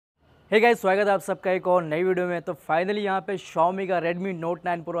Hey guys, स्वागत है आप सबका एक और नई वीडियो में। तो फाइनली यहाँ पे Xiaomi का Redmi Note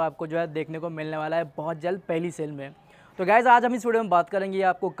 9 Pro आपको जो है देखने को मिलने वाला है बहुत जल्द पहली सेल में। तो गाइस आज हम इस वीडियो में बात करेंगे ये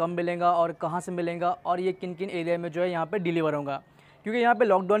आपको कब मिलेगा और कहाँ से मिलेगा और ये किन किन एरिया में जो है यहाँ पे डिलीवर होगा। क्योंकि यहाँ पे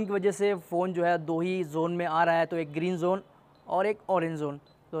लॉकडाउन की वजह से फ़ोन जो है दो ही जोन में आ रहा है, तो एक ग्रीन जोन और एक ऑरेंज जोन।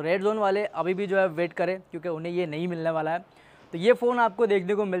 तो रेड जोन वाले अभी भी जो है वेट करें क्योंकि उन्हें ये नहीं मिलने वाला है। तो ये फ़ोन आपको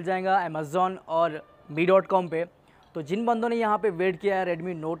देखने को मिल जाएगा अमेज़ॉन और मी.com पे। तो जिन बंदों ने यहाँ पे वेट किया है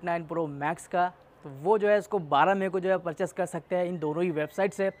Redmi Note 9 Pro Max का, तो वो जो है इसको 12 मई को जो है परचेस कर सकते हैं इन दोनों ही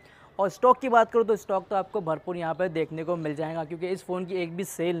वेबसाइट से। और स्टॉक की बात करूँ तो स्टॉक तो आपको भरपूर यहाँ पे देखने को मिल जाएगा क्योंकि इस फ़ोन की एक भी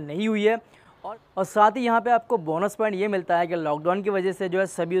सेल नहीं हुई है। और साथ ही यहाँ पे आपको बोनस पॉइंट ये मिलता है कि लॉकडाउन की वजह से जो है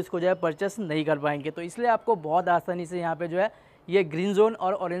सभी उसको जो है परचेस नहीं कर पाएंगे, तो इसलिए आपको बहुत आसानी से यहाँ पर जो है ये ग्रीन जोन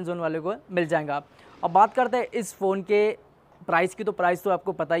और ऑरेंज जोन वाले को मिल जाएगा। अब बात करते हैं इस फ़ोन के प्राइस की। तो प्राइस तो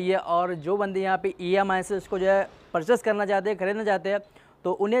आपको पता ही है, और जो बंदे यहाँ पे EMI से इसको जो है परचेस करना चाहते हैं, ख़रीदना चाहते हैं,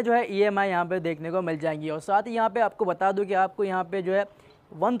 तो उन्हें जो है EMI यहाँ पे देखने को मिल जाएंगी। और साथ ही यहाँ पे आपको बता दूँ कि आपको यहाँ पे जो है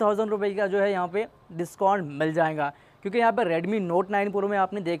 1000 रुपये का जो है यहाँ पे डिस्काउंट मिल जाएगा। क्योंकि यहाँ पे Redmi Note 9 Pro में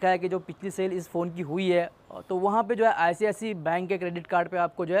आपने देखा है कि जो पिछली सेल इस फ़ोन की हुई है, तो वहाँ पर जो है ICICI बैंक के क्रेडिट कार्ड पर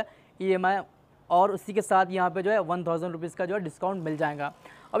आपको जो है EMI और उसी के साथ यहाँ पे जो है 1000 रुपीज़ का जो है डिस्काउंट मिल जाएगा।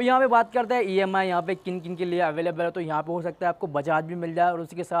 अब यहाँ पे बात करते हैं EMI यहाँ पे किन किन के लिए अवेलेबल है। तो यहाँ पे हो सकता है आपको बजाज भी मिल जाए और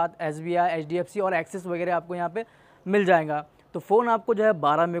उसी के साथ SBI, HDFC और एक्सिस वगैरह आपको यहाँ पे मिल जाएगा। तो फ़ोन आपको जो है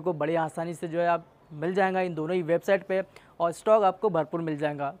 12 मई को बड़ी आसानी से जो है आप मिल जाएगा इन दोनों ही वेबसाइट पे, और स्टॉक आपको भरपूर मिल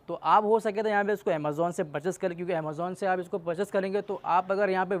जाएगा। तो आप हो सके तो यहाँ पे इसको अमेज़ॉन से परचेस करें, क्योंकि अमेज़ॉन से आप इसको परचेस करेंगे तो आप अगर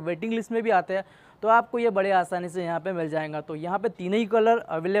यहाँ पे वेटिंग लिस्ट में भी आते हैं तो आपको ये बड़े आसानी से यहाँ पे मिल जाएगा। तो यहाँ पे तीनों ही कलर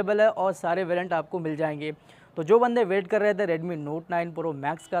अवेलेबल है और सारे वेरिएंट आपको मिल जाएंगे। तो जो बंदे वेट कर रहे थे Redmi Note 9 Pro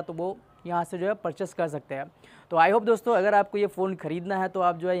Max का, तो वो यहाँ से जो है परचेस कर सकते हैं। तो आई होप दोस्तों, अगर आपको ये फ़ोन ख़रीदना है तो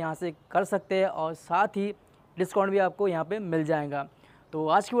आप जो है यहाँ से कर सकते हैं, और साथ ही डिस्काउंट भी आपको यहाँ पे मिल जाएगा। तो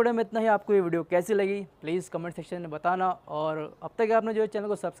आज की वीडियो में इतना ही। आपको ये वीडियो कैसी लगी प्लीज़ कमेंट सेक्शन में बताना, और अब तक आपने जो चैनल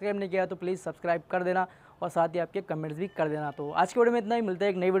को सब्सक्राइब नहीं किया तो प्लीज़ सब्सक्राइब कर देना, और साथ ही आपके कमेंट्स भी कर देना। तो आज की वीडियो में इतना ही, मिलते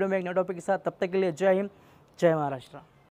हैं एक नई वीडियो में एक नए टॉपिक के साथ। तब तक के लिए जय हिंद, जय महाराष्ट्र।